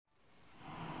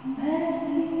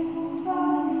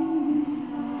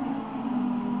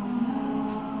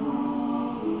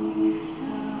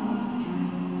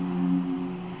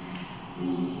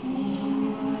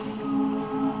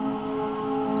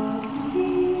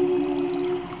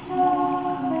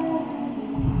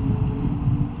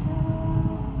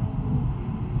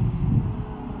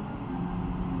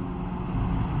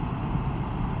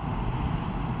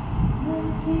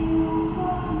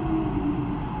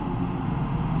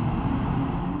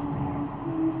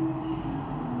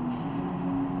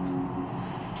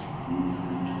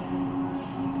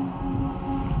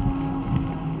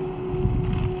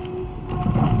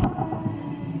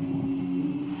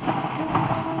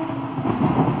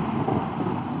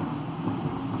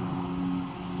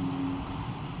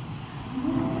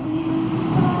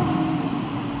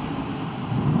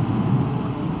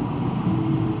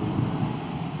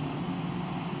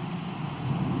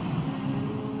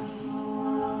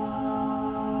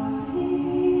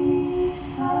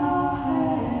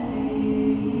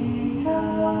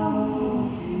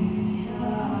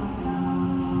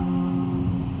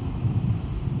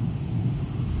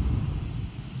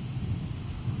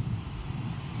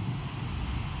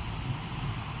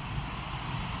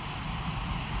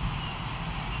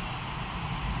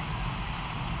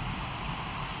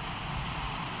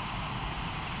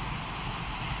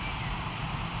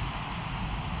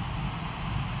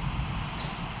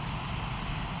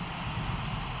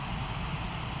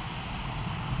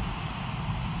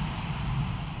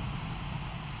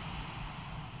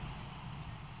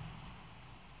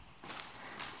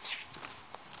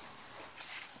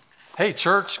Hey,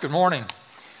 church, good morning.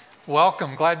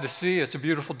 Welcome. Glad to see you. It's a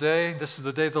beautiful day. This is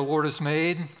the day the Lord has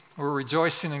made. We're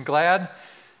rejoicing and glad.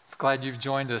 Glad you've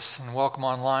joined us, and welcome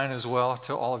online as well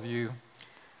to all of you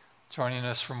joining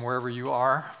us from wherever you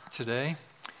are today.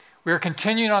 We are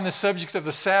continuing on the subject of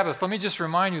the Sabbath. Let me just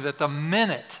remind you that the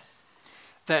minute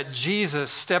that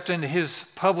Jesus stepped into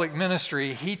his public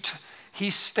ministry, he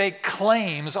staked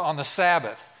claims on the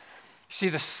Sabbath. See,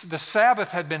 the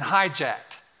Sabbath had been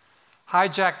hijacked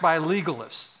by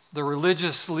legalists, the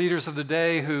religious leaders of the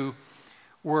day who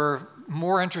were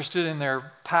more interested in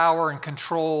their power and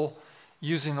control,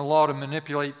 using the law to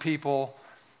manipulate people.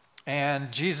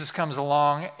 And Jesus comes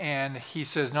along and he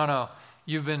says, no,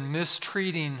 you've been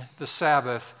mistreating the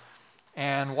Sabbath,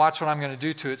 and watch what I'm going to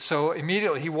do to it. So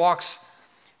immediately he walks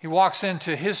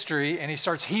into history and he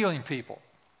starts healing people.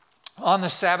 On the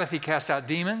Sabbath, he cast out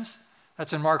demons.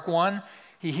 That's in Mark 1.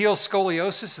 He heals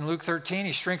scoliosis in Luke 13.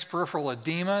 He shrinks peripheral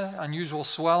edema, unusual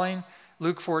swelling,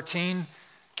 Luke 14.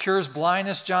 Cures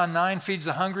blindness, John 9. Feeds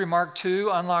the hungry, Mark 2.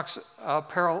 Unlocks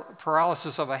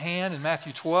paralysis of a hand in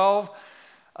Matthew 12.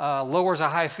 Lowers a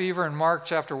high fever in Mark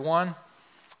chapter 1.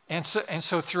 And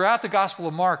so throughout the Gospel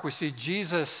of Mark, we see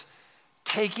Jesus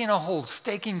taking a hold,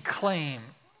 staking claim,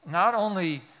 not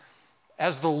only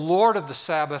as the Lord of the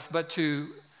Sabbath, but to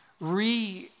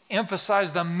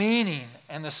re-emphasize the meaning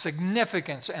and the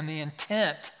significance and the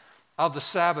intent of the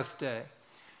Sabbath day.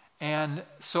 And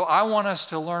so I want us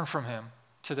to learn from him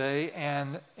today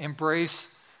and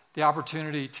embrace the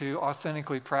opportunity to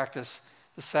authentically practice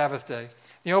the Sabbath day.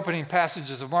 The opening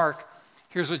passages of Mark,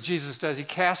 here's what Jesus does. He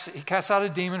casts out a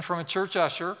demon from a church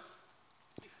usher,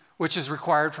 which is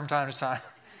required from time to time.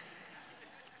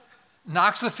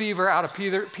 Knocks the fever out of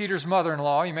Peter's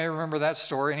mother-in-law. You may remember that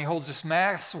story. And he holds this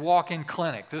mass walk-in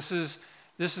clinic. This is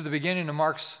the beginning of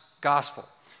Mark's gospel.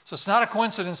 So it's not a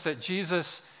coincidence that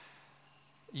Jesus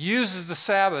uses the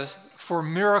Sabbath for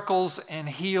miracles and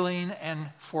healing and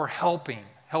for helping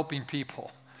people.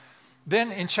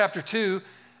 Then in chapter 2,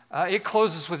 it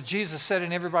closes with Jesus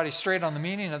setting everybody straight on the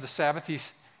meaning of the Sabbath.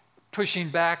 He's pushing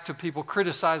back to people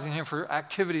criticizing him for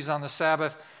activities on the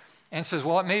Sabbath, and says,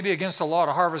 well, it may be against the law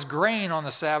to harvest grain on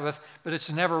the Sabbath, but it's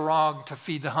never wrong to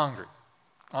feed the hungry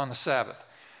on the Sabbath.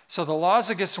 So the laws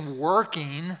against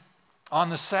working on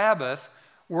the Sabbath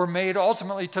were made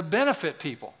ultimately to benefit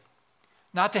people,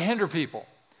 not to hinder people,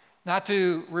 not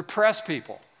to repress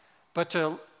people, but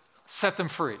to set them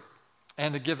free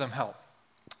and to give them help.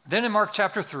 Then in Mark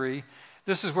chapter 3,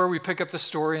 this is where we pick up the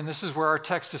story, and this is where our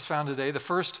text is found today, the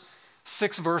first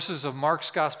 6 verses of Mark's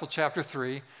Gospel, chapter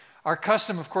 3. Our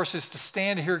custom, of course, is to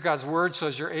stand to hear God's word, so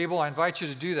as you're able, I invite you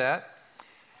to do that.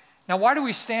 Now, why do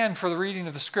we stand for the reading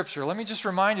of the Scripture? Let me just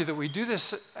remind you that we do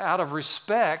this out of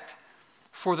respect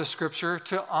for the Scripture,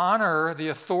 to honor the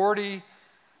authority,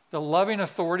 the loving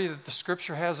authority that the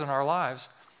Scripture has in our lives.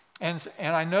 And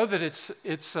I know that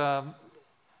it's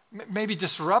maybe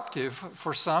disruptive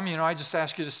for some. You know, I just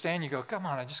ask you to stand. You go, come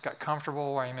on, I just got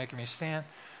comfortable. Why are you making me stand?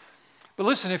 But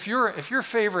listen, if your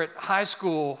favorite high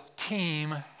school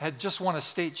team had just won a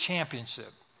state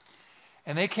championship,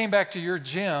 and they came back to your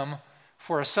gym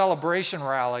for a celebration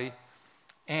rally,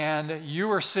 and you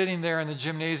were sitting there in the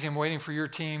gymnasium waiting for your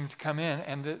team to come in,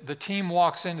 and the team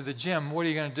walks into the gym, what are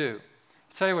you going to do?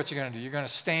 I'll tell you what you're going to do. You're going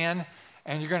to stand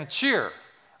and you're going to cheer.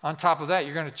 On top of that,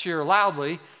 you're going to cheer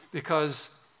loudly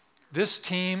because this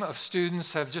team of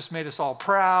students have just made us all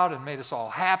proud and made us all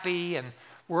happy, and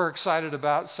we're excited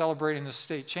about celebrating the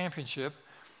state championship.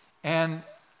 And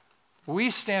we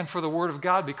stand for the Word of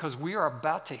God because we are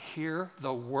about to hear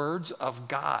the words of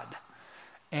God.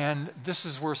 And this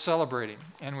is we're celebrating,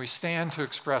 and we stand to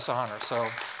express honor. So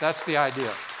that's the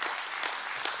idea.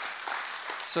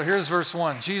 So here's verse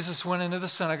 1. Jesus went into the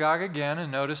synagogue again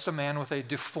and noticed a man with a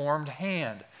deformed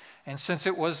hand. And since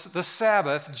it was the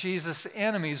Sabbath, Jesus'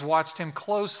 enemies watched him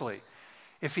closely.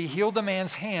 If he healed the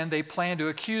man's hand, they planned to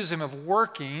accuse him of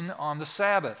working on the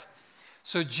Sabbath.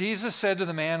 So Jesus said to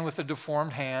the man with the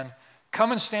deformed hand,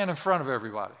 "Come and stand in front of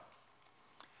everybody."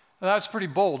 Now, that's pretty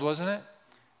bold, wasn't it?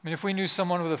 I mean, if we knew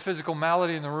someone with a physical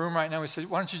malady in the room right now, we said,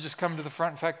 "Why don't you just come to the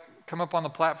front? In fact, come up on the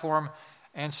platform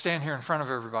and stand here in front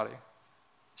of everybody.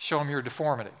 Show them your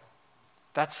deformity."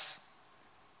 That's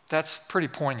pretty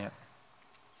poignant.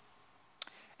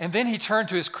 And then he turned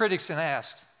to his critics and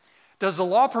asked, "Does the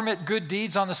law permit good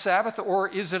deeds on the Sabbath, or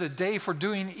is it a day for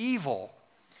doing evil?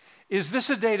 Is this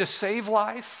a day to save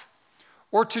life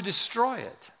or to destroy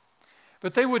it?"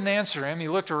 But they wouldn't answer him. He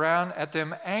looked around at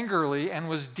them angrily and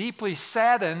was deeply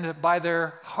saddened by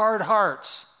their hard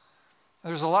hearts.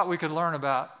 There's a lot we could learn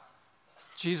about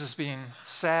Jesus being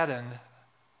saddened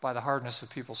by the hardness of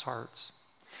people's hearts.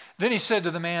 Then he said to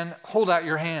the man, "Hold out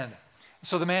your hand."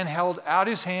 So the man held out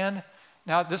his hand.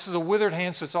 Now, this is a withered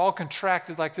hand, so it's all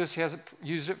contracted like this. He hasn't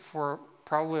used it for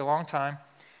probably a long time.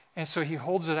 And so he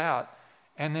holds it out.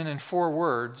 And then in 4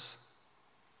 words,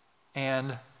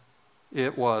 and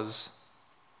it was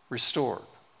restored.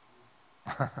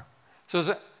 So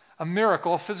it's a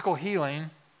miracle, physical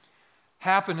healing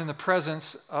happened in the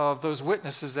presence of those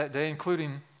witnesses that day,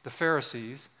 including the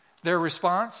Pharisees. Their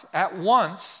response? At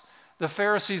once, the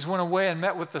Pharisees went away and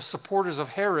met with the supporters of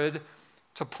Herod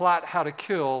to plot how to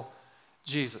kill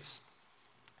Jesus.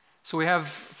 So we have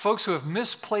folks who have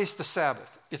misplaced the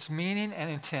Sabbath, its meaning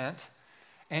and intent,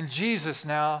 and Jesus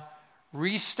now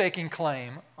restaking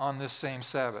claim on this same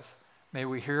Sabbath. May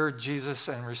we hear Jesus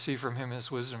and receive from him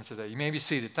his wisdom today. You may be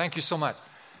seated. Thank you so much.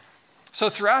 So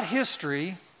throughout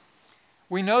history,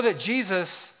 we know that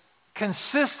Jesus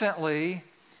consistently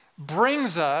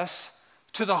brings us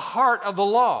to the heart of the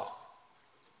law.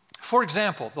 For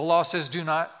example, the law says, "Do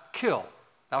not kill.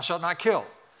 Thou shalt not kill."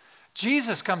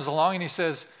 Jesus comes along and he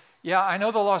says, "Yeah, I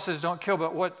know the law says don't kill,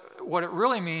 but what it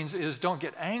really means is don't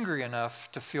get angry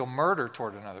enough to feel murder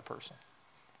toward another person."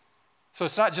 So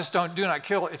it's not just do not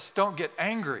kill, it's don't get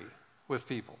angry with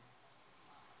people.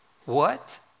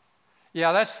 What?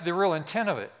 Yeah, that's the real intent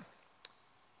of it.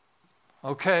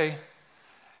 Okay.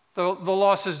 The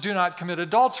law says do not commit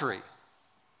adultery.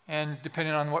 And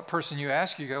depending on what person you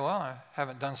ask, you go, "Well, I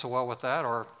haven't done so well with that,"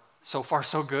 or "So far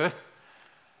so good."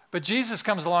 But Jesus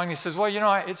comes along and he says, "Well,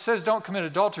 it says don't commit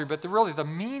adultery, but really the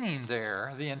meaning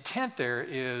there, the intent there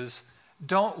is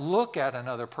don't look at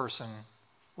another person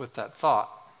with that thought."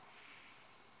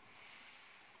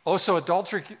 Oh, so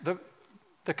adultery,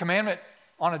 the commandment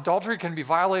on adultery can be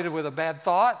violated with a bad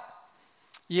thought?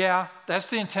 Yeah, that's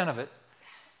the intent of it.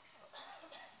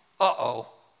 Uh-oh,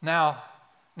 now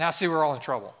see, we're all in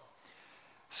trouble.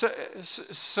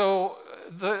 So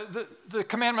the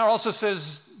commandment also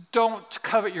says don't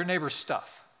covet your neighbor's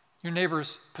stuff, your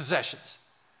neighbor's possessions.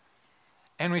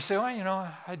 And we say,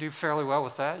 "Well, I do fairly well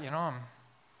with that.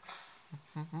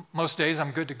 Most days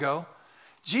I'm good to go."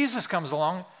 Jesus comes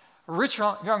along. A rich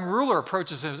young ruler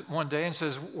approaches him one day and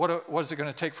says, what is it going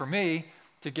to take for me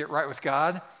to get right with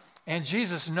God? And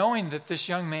Jesus, knowing that this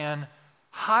young man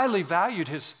highly valued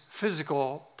his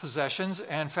physical possessions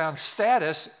and found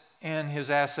status in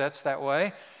his assets that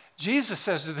way, Jesus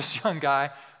says to this young guy,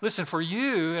 "Listen, for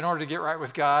you, in order to get right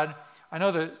with God, I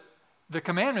know that the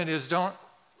commandment is don't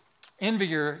envy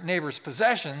your neighbor's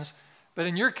possessions, but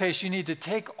in your case, you need to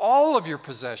take all of your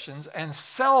possessions and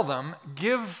sell them,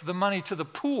 give the money to the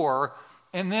poor,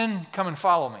 and then come and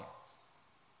follow me."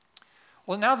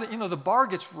 Well, now that, the bar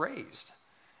gets raised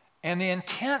and the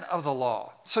intent of the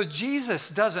law. So Jesus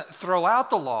doesn't throw out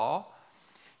the law.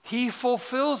 He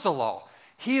fulfills the law.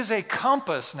 He is a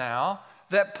compass now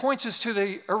that points us to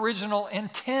the original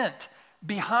intent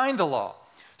behind the law.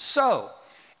 So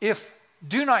if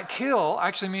do not kill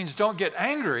actually means don't get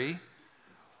angry,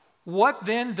 what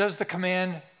then does the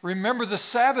command, remember the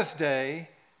Sabbath day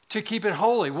to keep it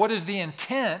holy? What is the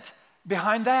intent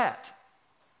behind that?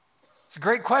 It's a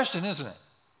great question, isn't it?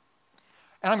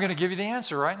 And I'm going to give you the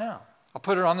answer right now. I'll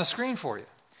put it on the screen for you.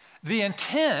 The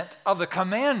intent of the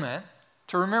commandment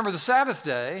to remember the Sabbath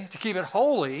day, to keep it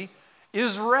holy,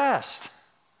 is rest.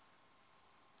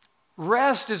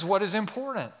 Rest is what is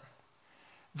important.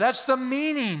 That's the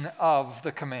meaning of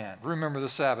the command. Remember the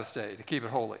Sabbath day, to keep it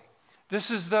holy. This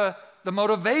is the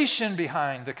motivation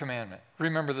behind the commandment.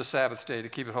 Remember the Sabbath day, to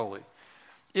keep it holy.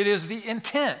 It is the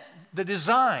intent, the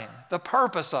design, the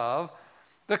purpose of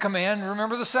the command,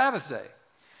 remember the Sabbath day.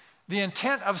 The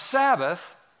intent of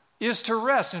Sabbath is to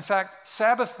rest. In fact,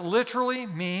 Sabbath literally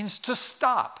means to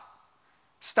stop.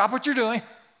 Stop what you're doing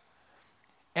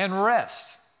and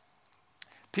rest.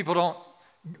 People don't,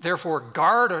 therefore,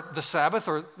 guard the Sabbath,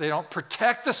 or they don't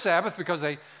protect the Sabbath because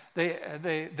they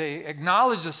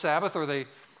acknowledge the Sabbath, or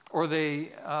they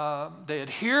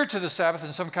adhere to the Sabbath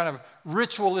in some kind of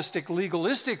ritualistic,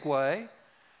 legalistic way.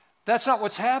 That's not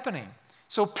what's happening.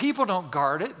 So people don't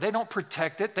guard it, they don't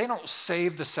protect it, they don't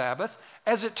save the Sabbath.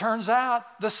 As it turns out,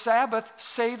 the Sabbath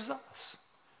saves us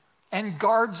and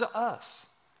guards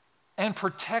us and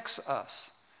protects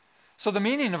us. So the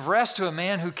meaning of rest to a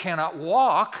man who cannot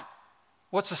walk,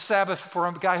 what's a Sabbath for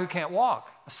a guy who can't walk?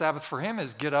 A Sabbath for him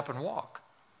is get up and walk.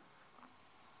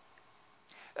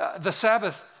 The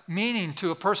Sabbath meaning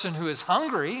to a person who is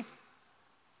hungry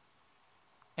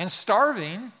and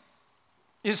starving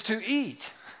is to eat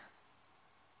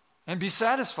and be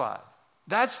satisfied.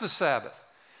 That's the Sabbath.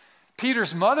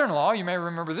 Peter's mother-in-law, you may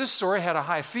remember this story, had a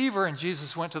high fever, and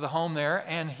Jesus went to the home there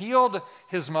and healed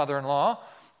his mother-in-law.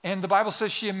 And the Bible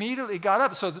says she immediately got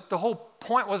up. So the whole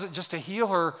point wasn't just to heal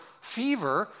her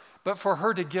fever, but for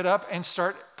her to get up and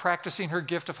start practicing her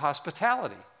gift of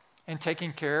hospitality and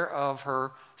taking care of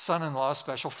her son-in-law's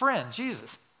special friend,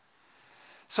 Jesus.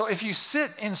 So if you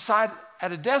sit inside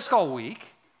at a desk all week,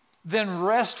 then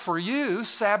rest for you,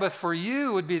 Sabbath for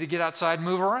you, would be to get outside and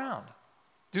move around.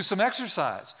 Do some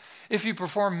exercise. If you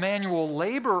perform manual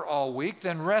labor all week,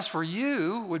 then rest for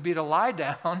you would be to lie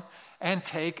down and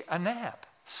take a nap.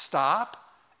 Stop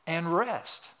and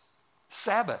rest.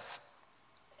 Sabbath.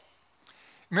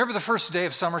 Remember the first day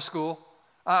of summer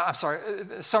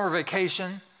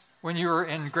vacation when you were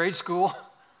in grade school?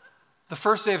 The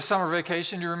first day of summer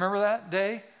vacation, do you remember that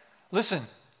day? Listen,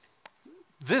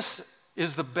 this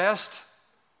is the best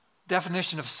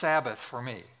definition of Sabbath for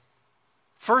me.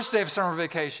 First day of summer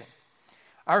vacation.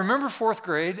 I remember fourth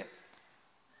grade,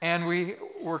 and we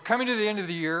were coming to the end of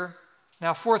the year.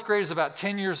 Now, fourth grade is about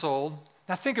 10 years old.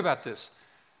 Now, think about this.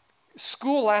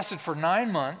 School lasted for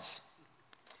 9 months,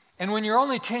 and when you're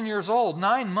only 10 years old,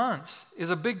 9 months is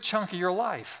a big chunk of your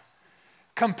life.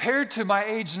 Compared to my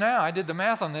age now, I did the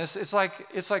math on this, it's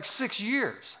like 6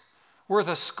 years worth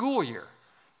of school year.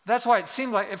 That's why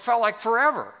it felt like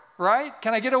forever, right?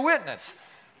 Can I get a witness?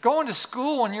 Going to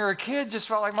school when you're a kid just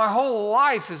felt like my whole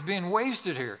life is being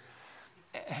wasted here.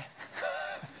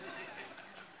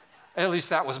 At least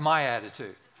that was my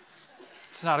attitude.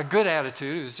 It's not a good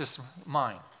attitude, it was just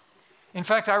mine. In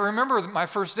fact, I remember my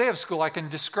first day of school. I can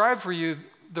describe for you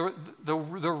the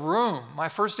room, my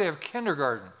first day of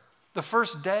kindergarten, the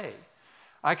first day.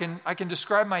 I can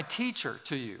describe my teacher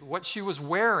to you, what she was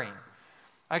wearing.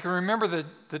 I can remember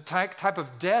the type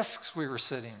of desks we were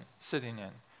sitting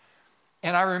in.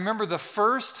 And I remember the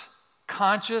first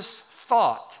conscious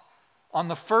thought on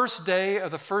the first day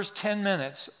of the first 10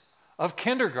 minutes of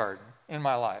kindergarten in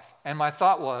my life. And my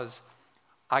thought was,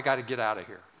 I got to get out of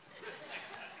here.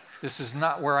 This is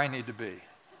not where I need to be.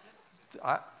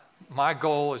 My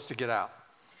goal is to get out.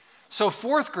 So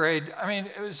fourth grade,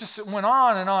 it went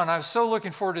on and on. I was so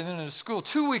looking forward to the end of school.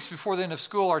 2 weeks before the end of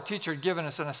school, our teacher had given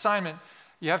us an assignment.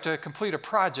 You have to complete a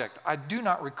project. I do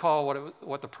not recall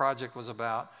what the project was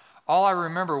about. All I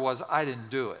remember was I didn't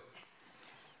do it.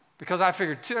 Because I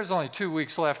figured there's only 2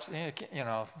 weeks left,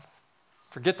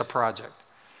 forget the project.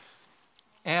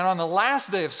 And on the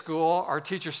last day of school, our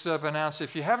teacher stood up and announced,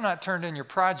 if you have not turned in your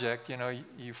project,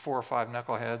 you 4 or 5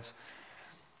 knuckleheads,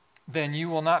 then you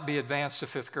will not be advanced to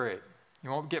 5th grade. You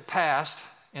won't get passed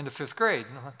into 5th grade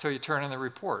until you turn in the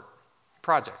report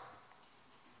project.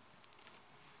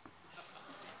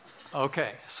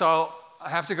 Okay, so I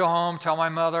have to go home, tell my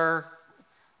mother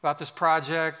about this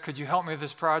project. Could you help me with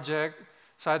this project?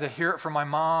 So I had to hear it from my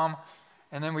mom,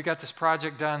 and then we got this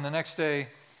project done. The next day,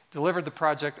 delivered the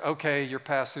project. Okay, you're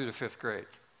passed through to 5th grade.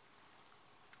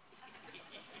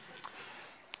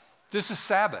 This is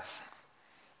Sabbath.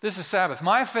 This is Sabbath.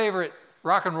 My favorite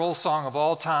rock and roll song of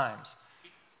all times,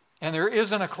 and there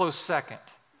isn't a close second.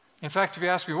 In fact, if you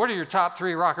ask me, what are your top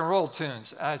 3 rock and roll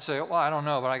tunes? I'd say, well, I don't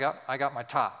know, but I got my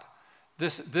top.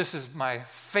 This is my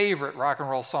favorite rock and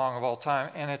roll song of all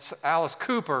time, and it's Alice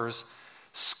Cooper's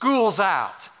School's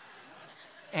Out.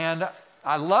 And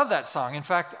I love that song. In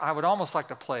fact, I would almost like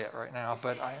to play it right now,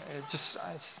 but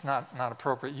it's not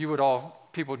appropriate.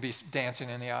 People would be dancing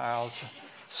in the aisles.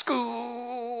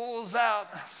 School's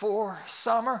out for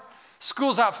summer.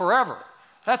 School's out forever.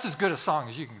 That's as good a song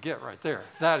as you can get right there.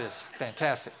 That is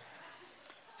fantastic.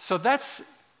 So that's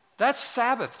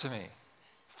Sabbath to me.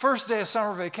 First day of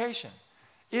summer vacation.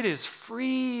 It is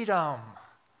freedom.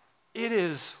 It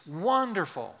is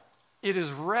wonderful. It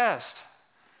is rest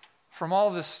from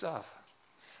all this stuff.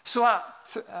 So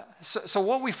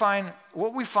what we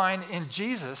find in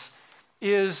Jesus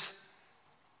is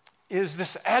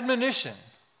this admonition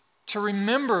to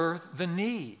remember the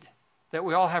need that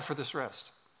we all have for this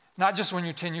rest. Not just when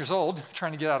you're 10 years old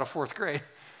trying to get out of 4th grade,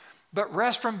 but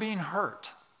rest from being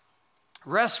hurt.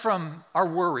 Rest from our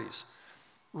worries.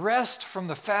 Rest from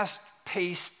the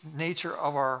fast-paced nature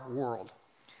of our world.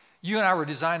 You and I were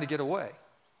designed to get away.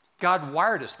 God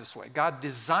wired us this way. God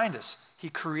designed us. He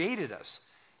created us.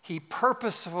 He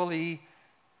purposefully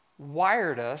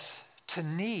wired us to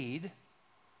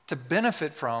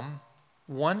benefit from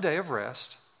one day of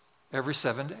rest every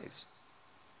 7 days.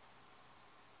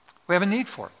 We have a need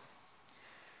for it.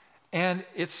 And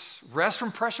it's rest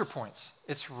from pressure points.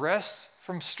 It's rest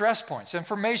from stress points,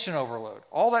 information overload,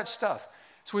 all that stuff.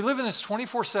 So we live in this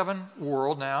 24/7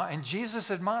 world now, and Jesus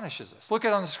admonishes us. Look at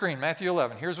it on the screen, Matthew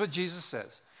 11. Here's what Jesus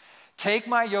says. Take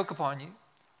my yoke upon you,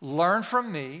 learn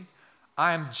from me.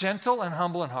 I am gentle and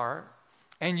humble in heart,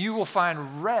 and you will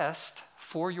find rest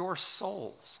for your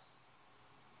souls.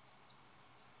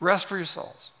 Rest for your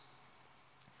souls.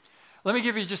 Let me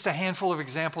give you just a handful of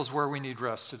examples where we need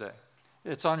rest today.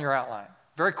 It's on your outline.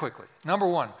 Very quickly. Number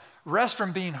one, rest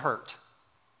from being hurt.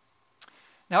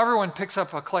 Now, everyone picks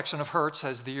up a collection of hurts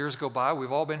as the years go by.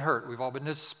 We've all been hurt. We've all been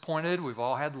disappointed. We've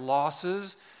all had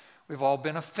losses. We've all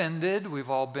been offended. We've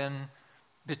all been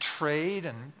betrayed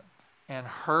and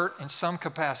hurt in some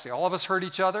capacity. All of us hurt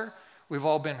each other. We've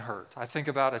all been hurt. I think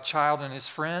about a child and his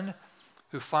friend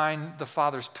who find the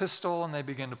father's pistol and they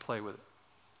begin to play with it.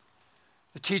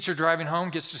 The teacher driving home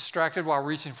gets distracted while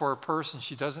reaching for her purse and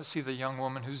she doesn't see the young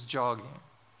woman who's jogging.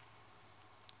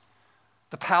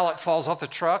 The pallet falls off the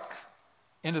truck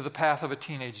into the path of a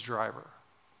teenage driver.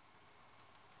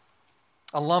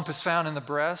 A lump is found in the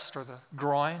breast or the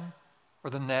groin or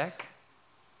the neck.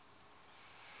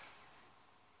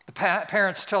 The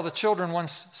parents tell the children one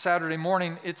Saturday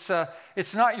morning, it's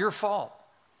not your fault.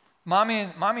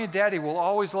 Mommy and Daddy will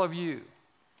always love you,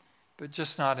 but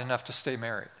just not enough to stay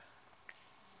married.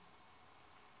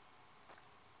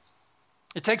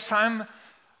 It takes time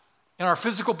in our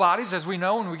physical bodies, as we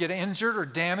know, when we get injured or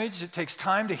damaged, it takes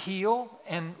time to heal.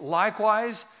 And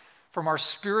likewise, from our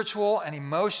spiritual and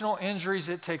emotional injuries,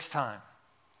 it takes time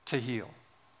to heal.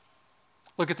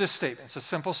 Look at this statement. It's a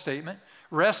simple statement.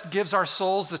 Rest gives our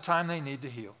souls the time they need to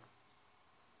heal.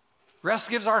 Rest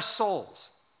gives our souls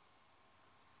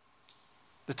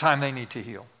the time they need to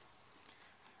heal.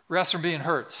 Rest from being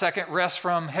hurt. Second, rest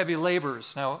from heavy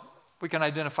labors. Now, we can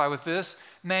identify with this.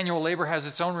 Manual labor has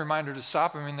its own reminder to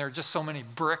stop. I mean, there are just so many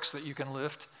bricks that you can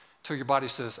lift till your body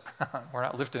says, we're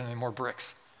not lifting any more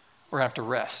bricks. We're going to have to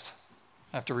rest,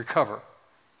 have to recover.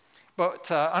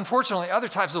 But unfortunately, other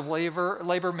types of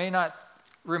labor may not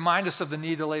remind us of the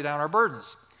need to lay down our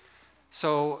burdens.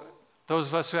 So those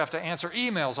of us who have to answer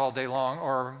emails all day long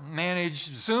or manage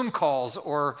Zoom calls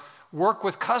or work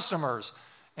with customers,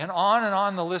 and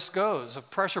on the list goes of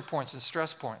pressure points and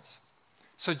stress points.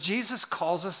 So Jesus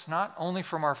calls us not only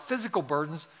from our physical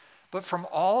burdens, but from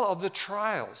all of the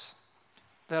trials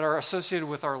that are associated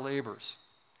with our labors.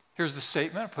 Here's the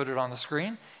statement, put it on the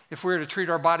screen. If we are to treat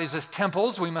our bodies as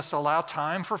temples, we must allow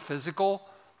time for physical,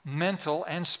 mental,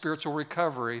 and spiritual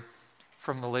recovery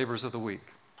from the labors of the week.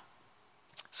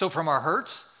 So from our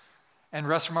hurts and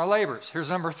rest from our labors.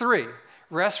 Here's number 3,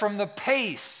 rest from the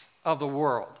pace of the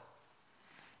world.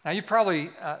 Now you've probably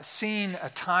seen a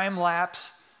time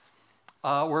lapse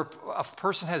where a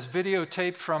person has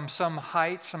videotaped from some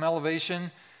height, some elevation,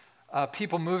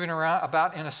 people moving around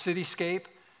about in a cityscape,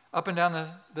 up and down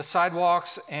the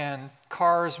sidewalks, and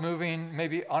cars moving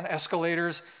maybe on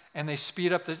escalators, and they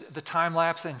speed up the time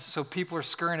lapse, and so people are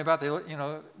scurrying about.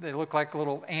 They look like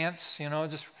little ants,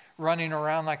 just running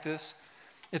around like this.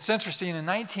 It's interesting. In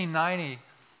 1990,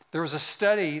 there was a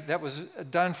study that was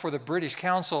done for the British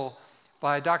Council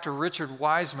by Dr. Richard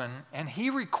Wiseman, and he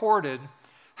recorded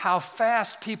how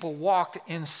fast people walked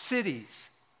in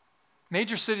cities,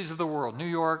 major cities of the world, New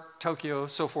York, Tokyo,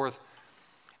 so forth.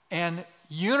 And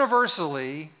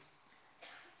universally,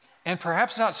 and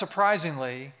perhaps not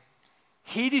surprisingly,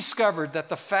 he discovered that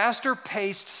the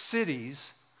faster-paced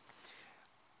cities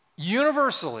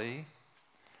universally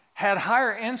had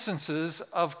higher instances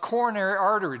of coronary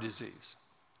artery disease.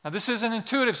 Now, this isn't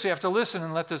intuitive, so you have to listen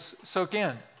and let this soak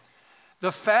in.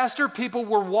 The faster people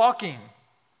were walking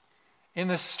in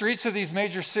the streets of these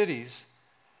major cities,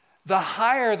 the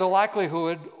higher the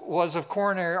likelihood was of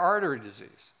coronary artery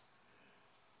disease.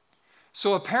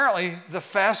 So apparently, the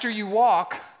faster you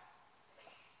walk,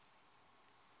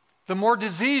 the more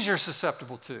disease you're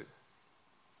susceptible to.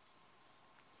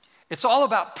 It's all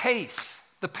about pace,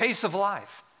 the pace of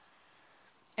life.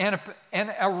 And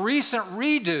a recent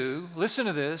redo, listen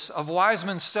to this, of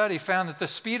Wiseman's study found that the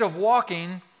speed of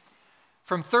walking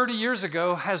from 30 years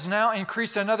ago has now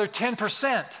increased another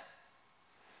 10%.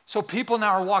 So people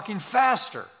now are walking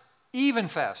faster, even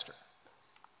faster,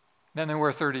 than they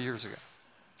were 30 years ago.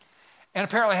 And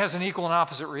apparently has an equal and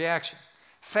opposite reaction.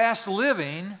 Fast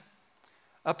living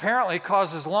apparently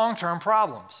causes long-term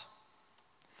problems.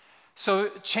 So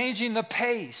changing the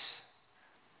pace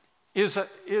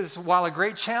is, while a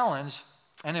great challenge,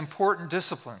 an important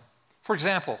discipline. For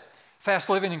example, fast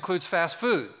living includes fast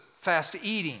food, fast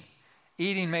eating.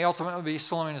 Eating may ultimately be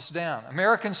slowing us down.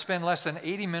 Americans spend less than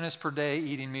 80 minutes per day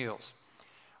eating meals.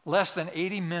 Less than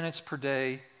 80 minutes per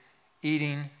day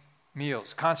eating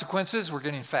meals. Consequences, we're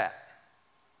getting fat.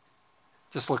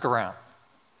 Just look around.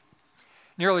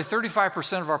 Nearly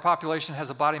 35% of our population has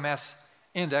a body mass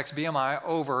index, BMI,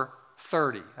 over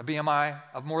 30. A BMI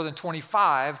of more than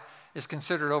 25 is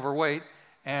considered overweight,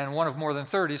 and one of more than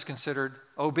 30 is considered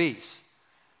obese.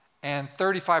 And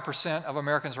 35% of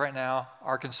Americans right now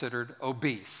are considered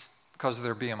obese because of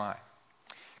their BMI.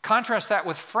 Contrast that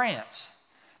with France.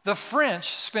 The French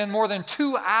spend more than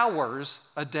 2 hours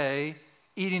a day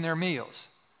eating their meals.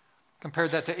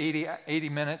 Compared that to 80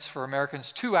 minutes for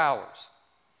Americans, 2 hours,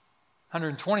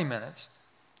 120 minutes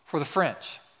for the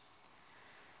French.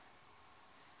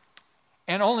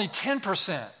 And only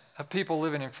 10% of people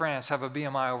living in France have a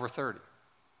BMI over 30,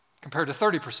 compared to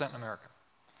 30% in America.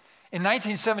 In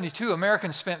 1972,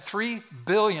 Americans spent $3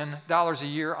 billion a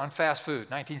year on fast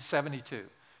food. 1972,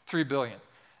 $3 billion.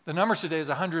 The number today is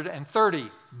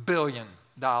 $130 billion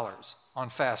on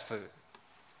fast food.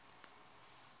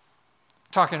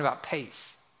 Talking about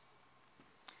pace.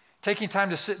 Taking time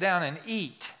to sit down and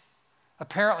eat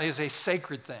apparently is a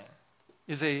sacred thing,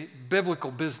 is a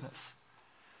biblical business.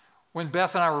 When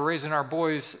Beth and I were raising our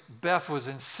boys, Beth was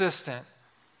insistent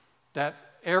that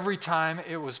every time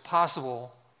it was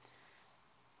possible,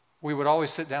 we would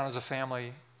always sit down as a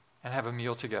family and have a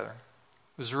meal together.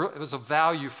 It was a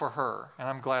value for her, and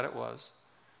I'm glad it was.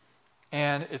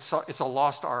 And it's a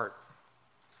lost art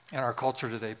in our culture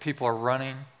today. People are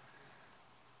running,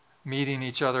 meeting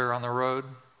each other on the road.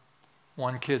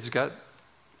 One kid's got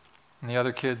and the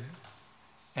other kid,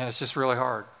 and it's just really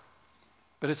hard.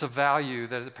 But it's a value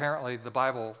that apparently the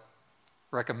Bible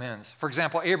recommends. For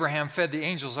example, Abraham fed the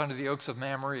angels under the oaks of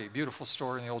Mamre, beautiful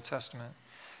story in the Old Testament.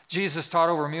 Jesus taught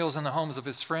over meals in the homes of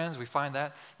his friends. We find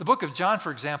that. The book of John,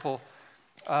 for example,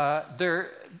 there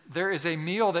is a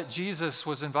meal that Jesus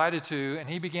was invited to, and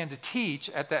he began to teach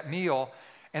at that meal,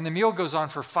 and the meal goes on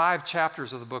for 5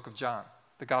 chapters of the book of John,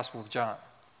 the Gospel of John.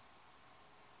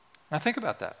 Now think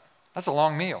about that. That's a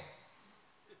long meal.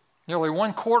 Nearly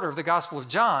 1/4 of the Gospel of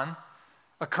John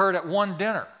occurred at one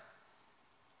dinner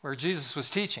where Jesus was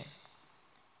teaching.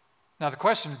 Now the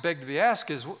question begged to be asked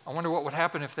is, I wonder what would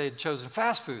happen if they had chosen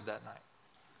fast food that night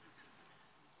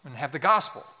and have the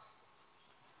gospel.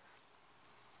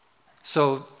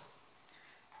 So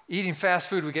eating fast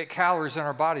food, we get calories in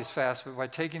our bodies fast, but by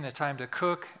taking the time to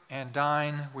cook and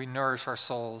dine, we nourish our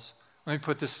souls. Let me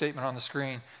put this statement on the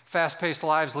screen. Fast-paced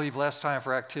lives leave less time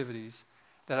for activities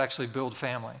that actually build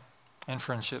family and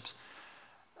friendships.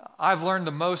 I've learned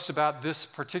the most about this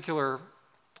particular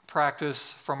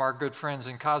practice from our good friends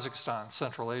in Kazakhstan,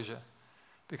 Central Asia,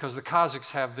 because the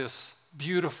Kazakhs have this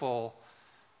beautiful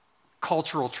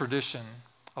cultural tradition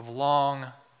of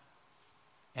long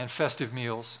and festive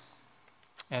meals.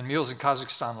 And meals in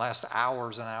Kazakhstan last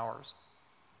hours and hours.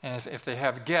 And if they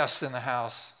have guests in the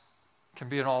house, it can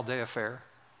be an all-day affair.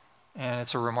 And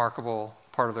it's a remarkable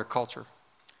part of their culture.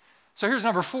 So here's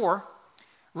number 4.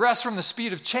 Rest from the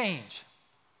speed of change.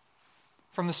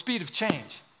 From the speed of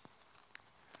change.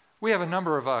 We have a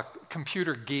number of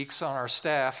computer geeks on our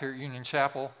staff here at Union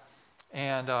Chapel.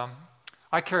 And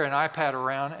I carry an iPad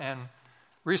around. And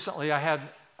recently I had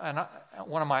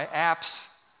one of my apps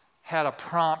had a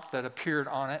prompt that appeared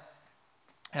on it.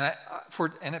 And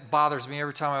it bothers me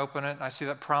every time I open it. And I see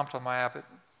that prompt on my app. It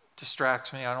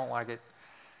distracts me. I don't like it.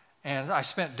 And I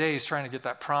spent days trying to get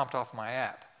that prompt off my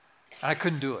app. And I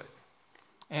couldn't do it.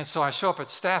 And so I show up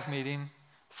at staff meeting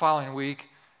the following week,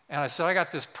 And I said, I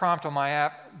got this prompt on my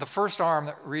app. The first arm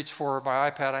that reached for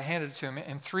my iPad, I handed it to him.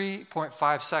 And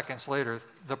 3.5 seconds later,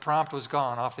 the prompt was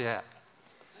gone off the app.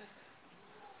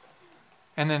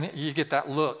 And then you get that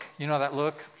look. You know that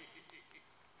look?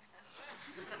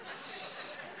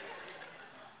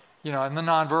 And the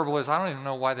nonverbal is, I don't even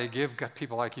know why they give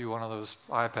people like you one of those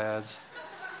iPads.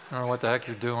 I don't know what the heck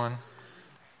you're doing.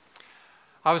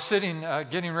 I was sitting,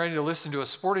 getting ready to listen to a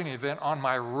sporting event on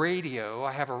my radio.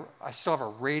 I still have a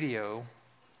radio.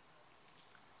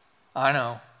 I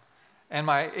know. And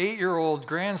my 8-year-old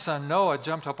grandson, Noah,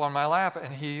 jumped up on my lap,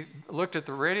 and he looked at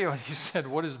the radio, and he said,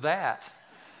 "What is that?"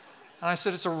 And I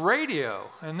said, "It's a radio."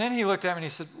 And then he looked at me, and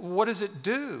he said, "What does it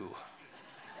do?"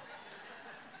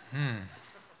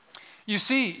 You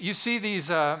see these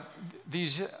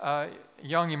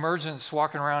young emergents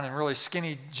walking around in really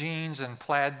skinny jeans and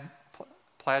plaid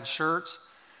shirts.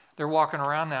 They're walking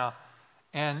around now.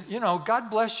 And, God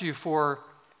bless you for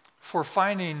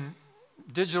finding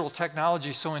digital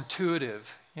technology so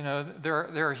intuitive.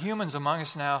 There are humans among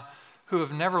us now who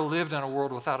have never lived in a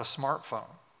world without a smartphone.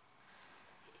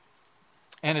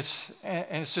 And it's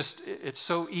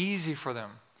so easy for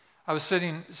them. I was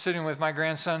sitting with my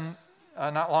grandson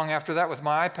not long after that with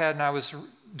my iPad, and I was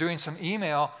doing some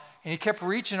email, and he kept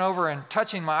reaching over and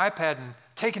touching my iPad and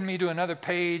taking me to another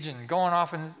page and going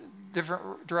off in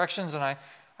different directions. And I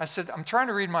said, "I'm trying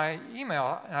to read my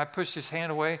email." And I pushed his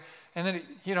hand away. And then,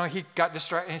 he got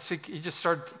distracted. And he just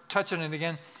started touching it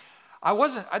again. I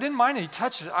didn't mind that he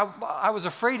touched it. I was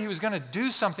afraid he was going to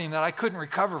do something that I couldn't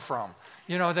recover from.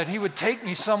 That he would take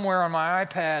me somewhere on my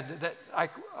iPad that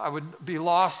I would be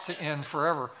lost in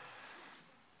forever.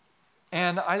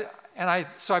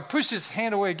 So I pushed his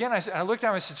hand away again. I looked at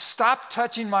him and I said, "Stop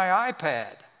touching my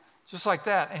iPad." Just like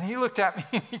that. And he looked at me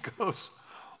and he goes,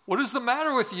 "What is the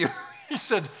matter with you?" He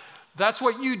said, "That's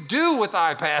what you do with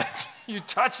iPads. You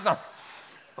touch them."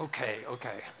 Okay.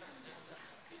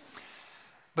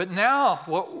 But now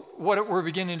what we're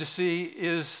beginning to see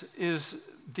is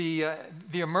the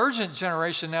emergent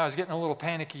generation now is getting a little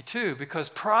panicky too, because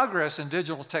progress in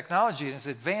digital technology is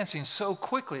advancing so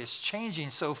quickly, it's changing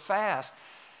so fast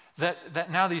that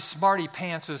now these smarty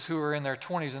pantses who are in their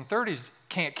 20s and 30s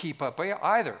can't keep up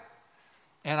either.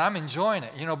 And I'm enjoying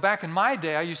it. Back in my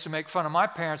day, I used to make fun of my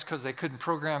parents because they couldn't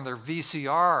program their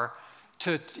VCR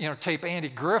to tape Andy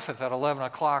Griffith at 11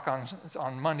 o'clock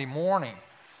on Monday morning.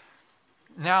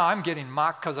 Now I'm getting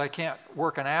mocked because I can't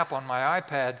work an app on my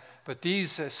iPad. But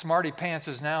these smarty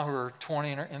pantses now who are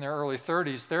 20 in their early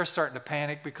 30s, they're starting to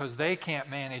panic because they can't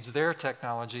manage their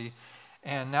technology.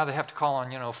 And now they have to call on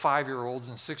 5-year-olds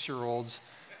and 6-year-olds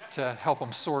to help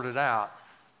them sort it out.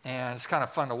 And it's kind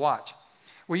of fun to watch.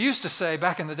 We used to say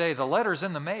back in the day, "The letter's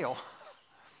in the mail."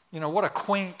 What a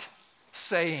quaint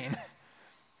saying.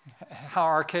 How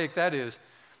archaic that is.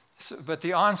 But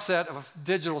the onset of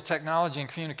digital technology and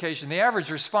communication, the average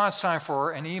response time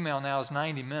for an email now is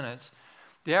 90 minutes.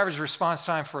 The average response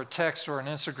time for a text or an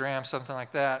Instagram, something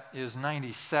like that, is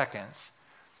 90 seconds.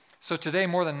 So today,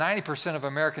 more than 90% of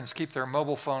Americans keep their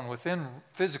mobile phone within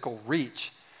physical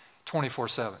reach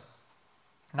 24/7.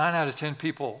 9 out of 10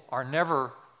 people are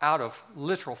never out of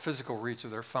literal physical reach of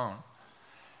their phone.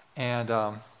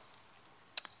 And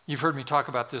you've heard me talk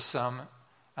about this some,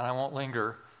 and I won't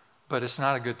linger, but it's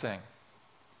not a good thing.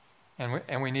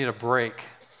 And we need a break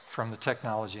from the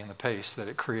technology and the pace that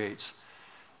it creates.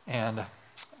 And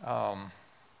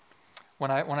when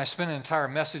I spent an entire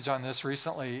message on this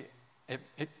recently,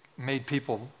 it made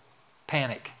people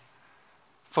panic.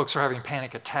 Folks are having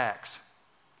panic attacks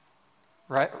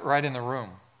right in the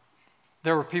room.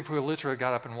 There were people who literally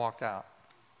got up and walked out.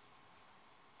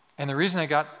 And the reason they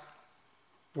got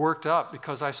worked up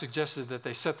because I suggested that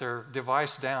they set their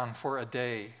device down for a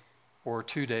day or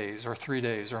 2 days or 3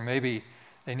 days, or maybe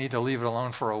they need to leave it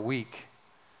alone for a week,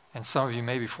 and some of you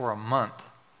maybe for a month.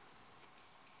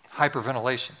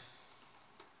 Hyperventilation.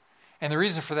 And the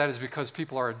reason for that is because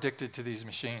people are addicted to these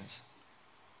machines.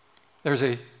 There's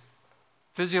a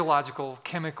physiological,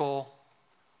 chemical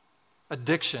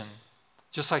addiction,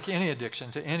 just like any addiction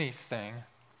to anything,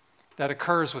 that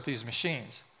occurs with these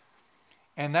machines.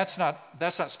 And that's not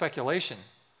speculation.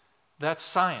 That's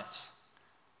science.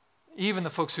 Even the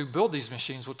folks who build these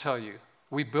machines will tell you,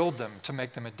 we build them to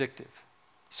make them addictive,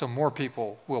 so more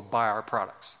people will buy our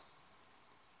products.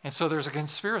 And so there's a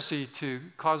conspiracy to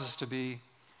cause us to be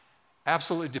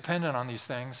absolutely dependent on these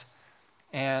things.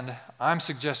 And I'm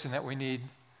suggesting that we need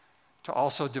to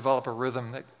also develop a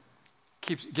rhythm that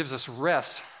gives us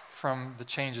rest from the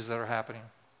changes that are happening.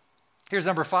 Here's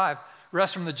number 5,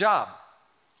 rest from the job.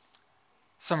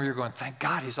 Some of you are going, "Thank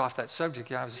God he's off that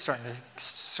subject." Yeah, I was starting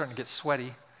to get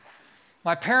sweaty.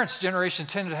 My parents' generation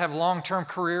tended to have long-term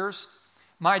careers.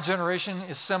 My generation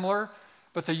is similar,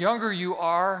 but the younger you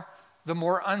are, the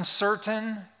more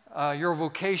uncertain your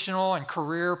vocational and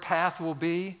career path will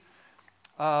be.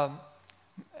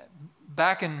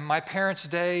 Back in my parents'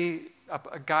 day,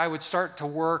 a guy would start to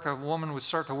work, a woman would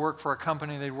start to work for a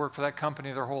company, they'd work for that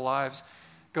company their whole lives,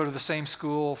 go to the same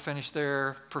school, finish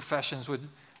their professions, would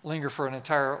linger for an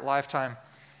entire lifetime.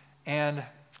 And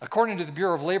according to the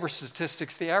Bureau of Labor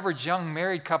Statistics, the average young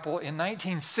married couple in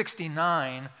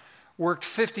 1969 worked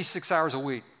 56 hours a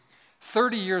week.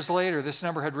 30 years later, this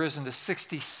number had risen to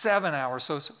 67 hours.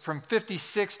 So from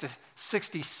 56 to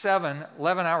 67,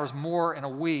 11 hours more in a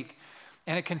week.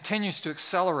 And it continues to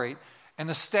accelerate. And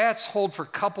the stats hold for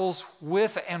couples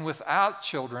with and without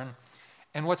children.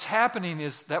 And what's happening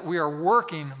is that we are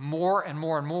working more and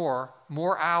more and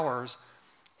more hours,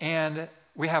 and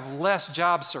we have less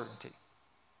job certainty.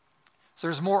 So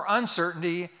there's more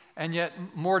uncertainty and yet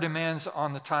more demands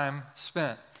on the time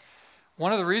spent.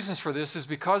 One of the reasons for this is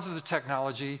because of the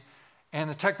technology, and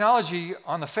the technology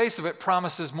on the face of it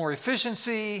promises more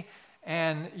efficiency,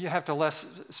 and you have to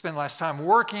spend less time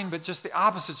working, but just the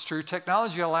opposite's true.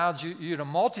 Technology allows you to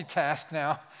multitask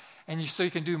now, and so you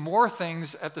can do more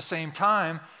things at the same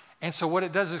time. And so what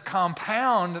it does is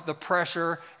compound the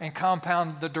pressure and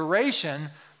compound the duration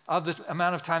of the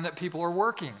amount of time that people are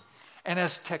working. And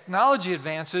as technology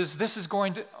advances, this is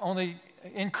going to only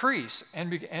increase and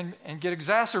get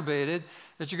exacerbated,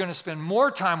 that you're going to spend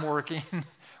more time working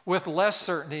with less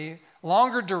certainty,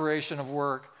 longer duration of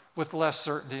work with less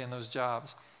certainty in those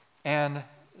jobs. And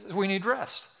we need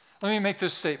rest. Let me make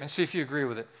this statement, see if you agree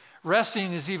with it.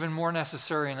 Resting is even more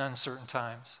necessary in uncertain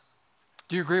times.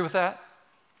 Do you agree with that?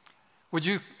 Would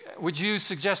you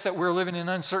suggest that we're living in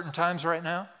uncertain times right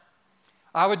now?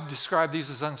 I would describe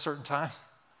these as uncertain times.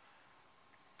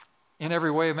 In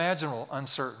every way imaginable,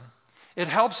 uncertain. It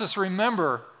helps us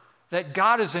remember that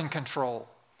God is in control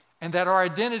and that our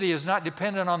identity is not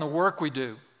dependent on the work we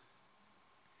do.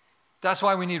 That's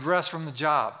why we need rest from the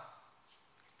job.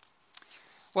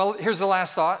 Well, here's the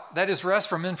last thought. That is rest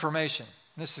from information.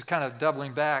 This is kind of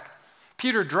doubling back.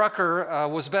 Peter Drucker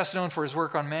was best known for his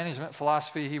work on management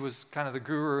philosophy. He was kind of the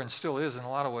guru and still is in a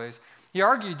lot of ways. He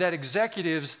argued that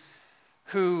executives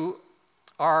who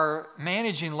are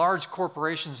managing large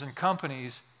corporations and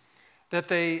companies, that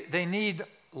they need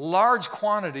large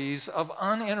quantities of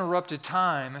uninterrupted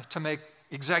time to make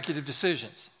executive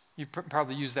decisions. You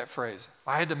probably used that phrase.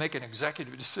 I had to make an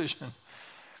executive decision.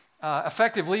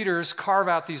 Effective leaders carve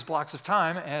out these blocks of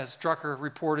time, as Drucker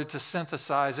reported, to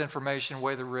synthesize information,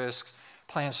 weigh the risks,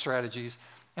 plan strategies.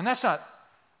 And that's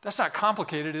not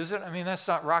complicated, is it? I mean, that's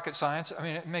not rocket science. I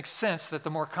mean, it makes sense that the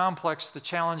more complex the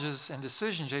challenges and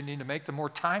decisions you need to make, the more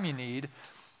time you need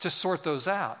to sort those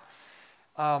out.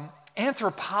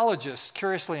 Anthropologists,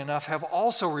 curiously enough, have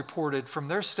also reported from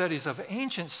their studies of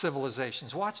ancient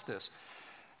civilizations, watch this,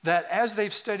 that as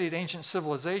they've studied ancient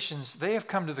civilizations, they have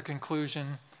come to the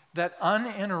conclusion that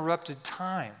uninterrupted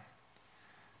time,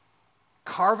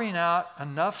 carving out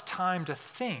enough time to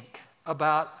think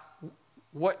about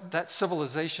what that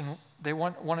civilization they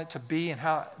want it to be and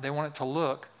how they want it to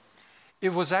look,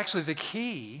 it was actually the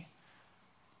key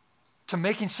to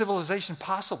making civilization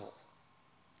possible.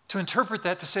 To interpret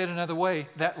that, to say it another way,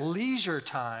 that leisure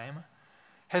time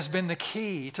has been the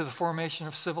key to the formation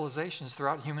of civilizations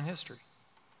throughout human history.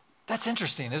 That's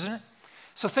interesting, isn't it?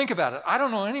 So think about it. I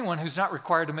don't know anyone who's not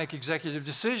required to make executive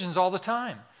decisions all the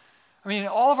time. I mean,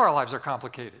 all of our lives are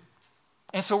complicated.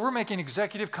 And so we're making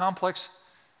executive complex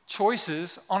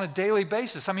choices on a daily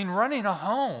basis. I mean, running a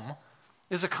home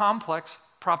is a complex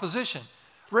proposition.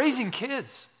 Raising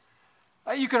kids,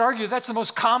 you could argue that's the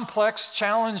most complex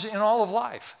challenge in all of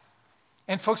life.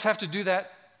 And folks have to do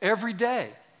that every day.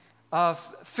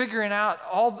 Figuring out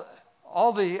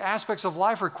all the aspects of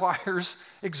life requires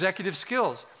executive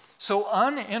skills. So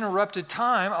uninterrupted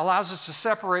time allows us to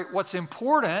separate what's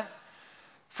important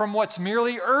from what's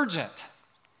merely urgent.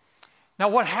 Now,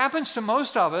 what happens to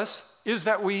most of us is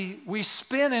that we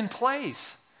spin in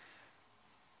place.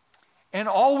 And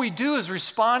all we do is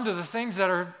respond to the things that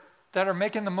are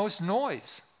making the most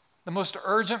noise, the most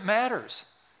urgent matters.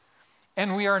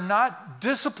 And we are not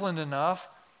disciplined enough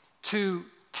to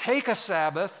take a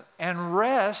Sabbath and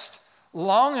rest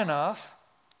long enough,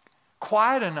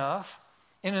 quiet enough,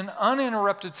 in an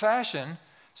uninterrupted fashion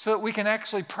so that we can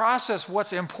actually process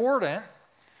what's important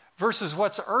versus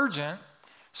what's urgent,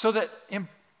 so that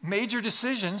major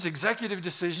decisions, executive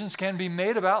decisions, can be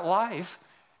made about life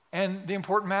and the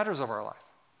important matters of our life.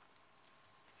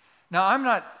 Now,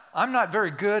 I'm not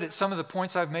very good at some of the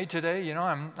points I've made today. You know,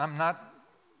 I'm not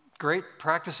great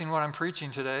practicing what I'm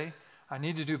preaching today. I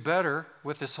need to do better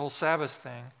with this whole Sabbath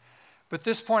thing. But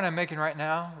this point I'm making right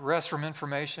now, rest from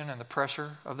information and the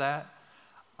pressure of that,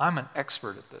 I'm an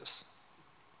expert at this.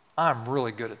 I'm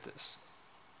really good at this.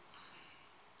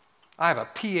 I have a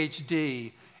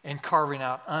PhD in carving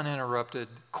out uninterrupted,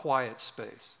 quiet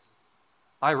space.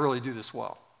 I really do this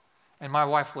well. And my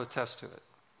wife will attest to it.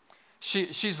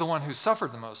 She's the one who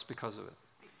suffered the most because of it.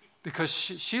 Because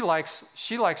she likes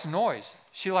noise.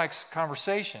 She likes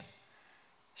conversation.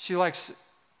 She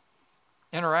likes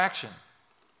interaction.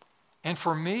 And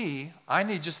for me, I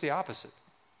need just the opposite.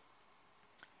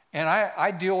 And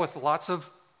I deal with lots of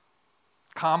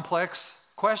complex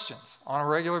questions on a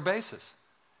regular basis.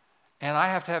 And I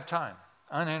have to have time,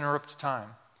 uninterrupted time.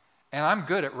 And I'm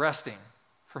good at resting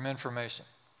from information.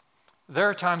 There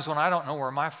are times when I don't know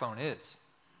where my phone is.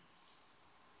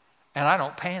 And I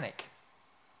don't panic.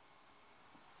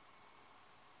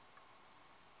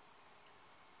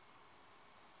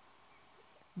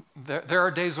 There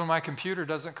are days when my computer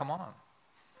doesn't come on.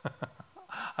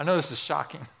 I know this is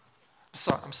shocking.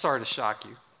 I'm sorry to shock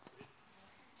you.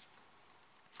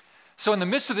 So in the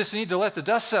midst of this, we need to let the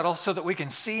dust settle so that we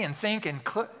can see and think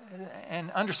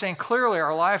and understand clearly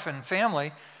our life and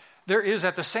family. There is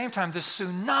at the same time this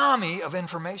tsunami of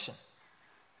information.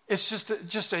 It's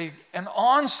just an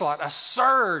onslaught, a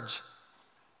surge,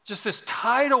 just this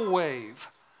tidal wave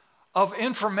of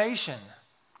information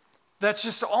that's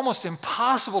just almost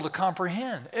impossible to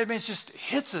comprehend. I mean, it just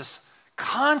hits us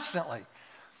constantly.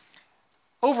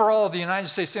 Overall, the United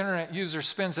States internet user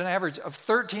spends an average of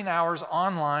 13 hours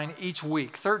online each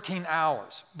week, 13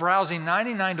 hours, browsing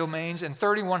 99 domains and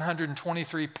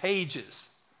 3,123 pages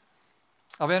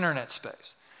of internet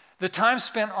space. The time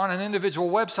spent on an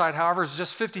individual website, however, is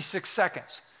just 56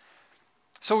 seconds.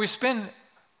 So we spend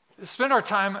our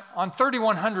time on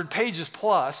 3,100 pages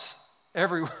plus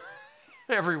every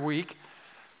week,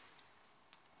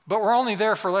 but we're only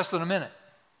there for less than a minute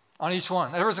on each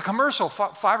one. There was a commercial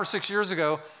 5 or 6 years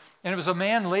ago, and it was a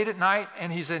man late at night,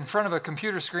 and he's in front of a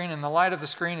computer screen, and the light of the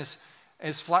screen is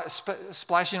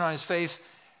splashing on his face,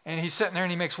 and he's sitting there,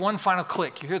 and he makes one final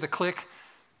click. You hear the click,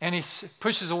 and he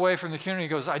pushes away from the computer, and he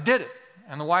goes, "I did it."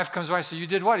 And the wife comes by and says, "You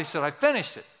did what?" He said, "I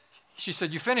finished it." She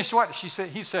said, "You finished what?" He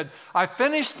said, "I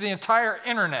finished the entire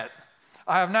internet.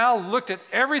 I have now looked at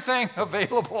everything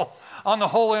available on the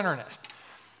whole internet."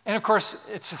 And of course,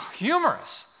 it's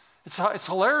humorous. It's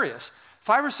hilarious.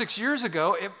 5 or 6 years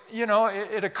ago,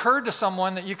 it occurred to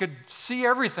someone that you could see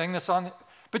everything that's on,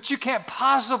 but you can't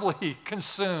possibly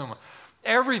consume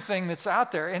everything that's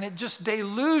out there, and it just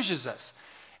deluges us.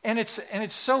 And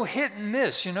it's so hit and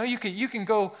miss. You can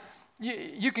go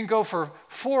for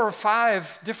 4 or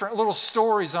 5 different little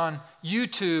stories on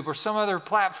YouTube or some other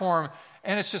platform,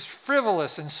 and it's just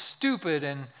frivolous and stupid,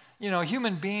 and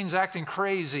human beings acting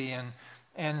crazy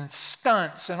and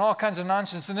stunts and all kinds of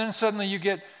nonsense. And then suddenly you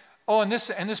get, and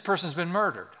this person's been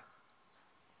murdered,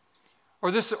 or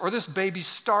this baby's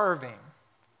starving,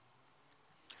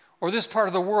 or this part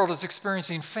of the world is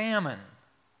experiencing famine,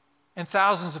 and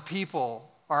thousands of people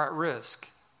are at risk.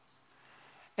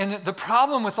 And the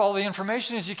problem with all the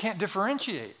information is you can't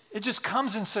differentiate. It just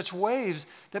comes in such waves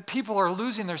that people are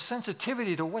losing their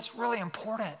sensitivity to what's really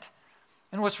important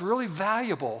and what's really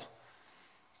valuable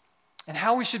and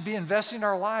how we should be investing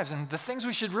our lives and the things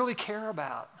we should really care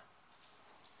about.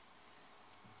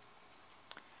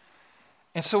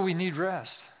 And so we need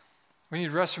rest. We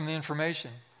need rest from the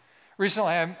information.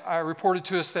 Recently, I reported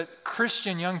to us that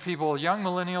Christian young people, young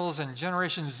millennials and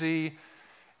Generation Z,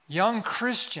 young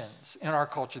Christians in our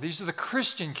culture, these are the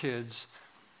Christian kids,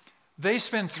 they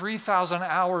spend 3,000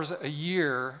 hours a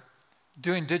year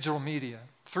doing digital media,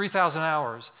 3,000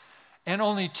 hours. And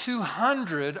only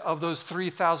 200 of those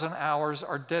 3,000 hours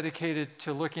are dedicated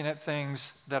to looking at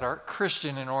things that are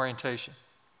Christian in orientation.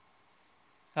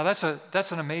 Now that's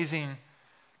an amazing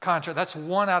contrast. That's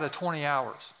 1 out of 20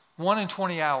 hours. 1 in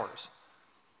 20 hours.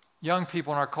 Young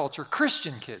people in our culture,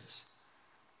 Christian kids,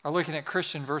 are looking at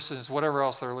Christian versus whatever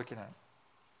else they're looking at.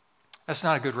 That's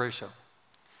not a good ratio.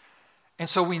 And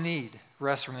so we need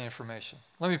rest from the information.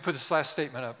 Let me put this last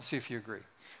statement up and see if you agree.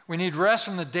 We need rest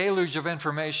from the deluge of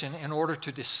information in order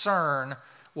to discern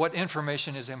what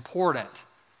information is important,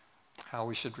 how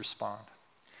we should respond.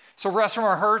 So rest from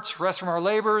our hurts, rest from our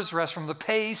labors, rest from the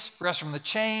pace, rest from the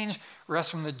change,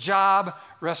 rest from the job,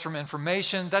 rest from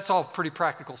information. That's all pretty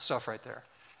practical stuff right there.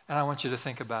 And I want you to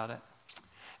think about it.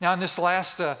 Now in this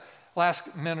last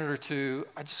minute or two,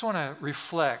 I just want to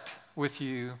reflect with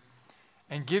you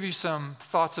and give you some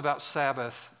thoughts about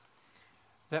Sabbath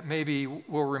that maybe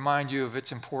will remind you of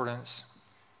its importance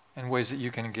and ways that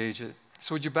you can engage it.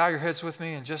 So would you bow your heads with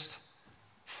me and just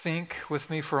think with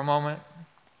me for a moment?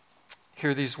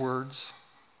 hear these words.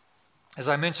 As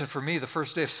I mentioned, for me, the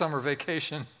first day of summer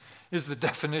vacation is the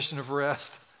definition of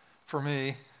rest for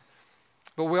me.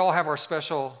 But we all have our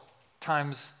special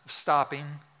times of stopping.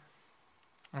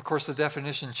 And of course, the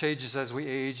definition changes as we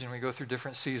age and we go through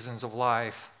different seasons of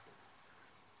life.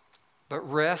 But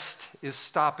rest is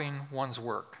stopping one's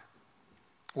work,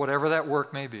 whatever that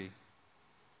work may be.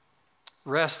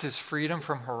 Rest is freedom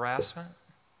from harassment.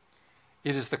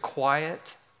 It is the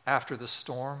quiet after the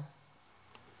storm.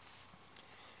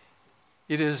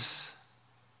 It is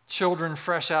children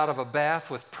fresh out of a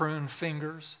bath with pruned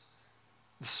fingers,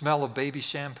 the smell of baby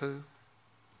shampoo,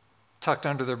 tucked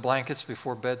under their blankets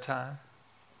before bedtime.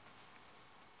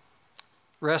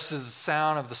 Rest is the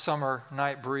sound of the summer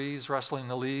night breeze rustling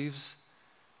the leaves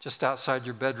just outside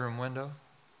your bedroom window.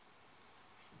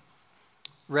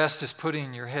 Rest is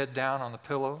putting your head down on the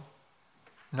pillow,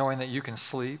 knowing that you can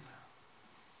sleep.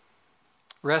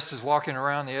 Rest is walking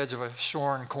around the edge of a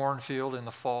shorn cornfield in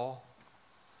the fall.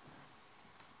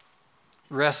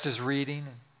 Rest is reading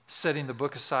and setting the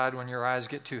book aside when your eyes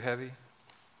get too heavy.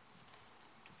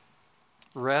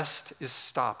 Rest is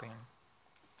stopping.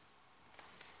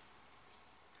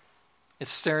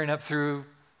 It's staring up through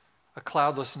a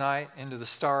cloudless night into the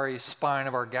starry spine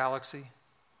of our galaxy.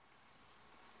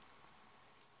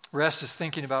 Rest is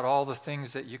thinking about all the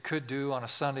things that you could do on a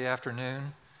Sunday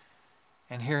afternoon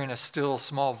and hearing a still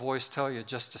small voice tell you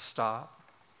just to stop,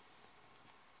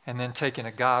 and then taking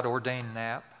a God-ordained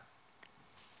nap.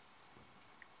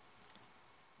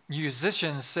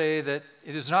 Musicians say that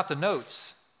it is not the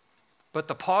notes, but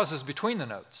the pauses between the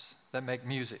notes that make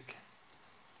music.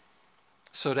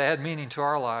 So to add meaning to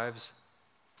our lives,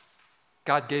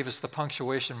 God gave us the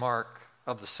punctuation mark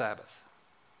of the Sabbath.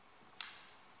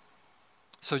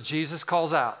 So Jesus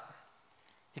calls out.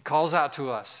 He calls out to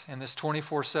us in this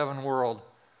 24/7 world,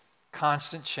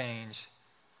 constant change,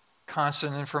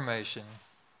 constant information,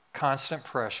 constant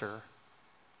pressure.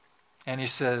 And he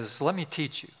says, let me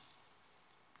teach you,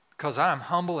 because I am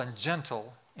humble and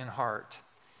gentle in heart,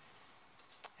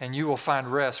 and you will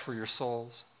find rest for your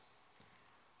souls.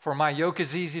 For my yoke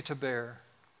is easy to bear,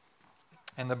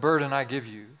 and the burden I give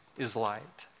you is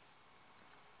light.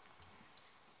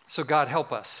 So God,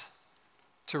 help us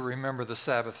to remember the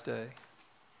Sabbath day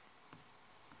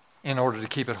in order to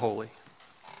keep it holy.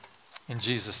 In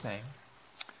Jesus' name.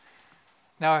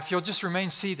 Now, if you'll just remain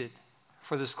seated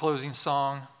for this closing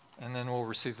song, and then we'll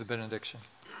receive the benediction.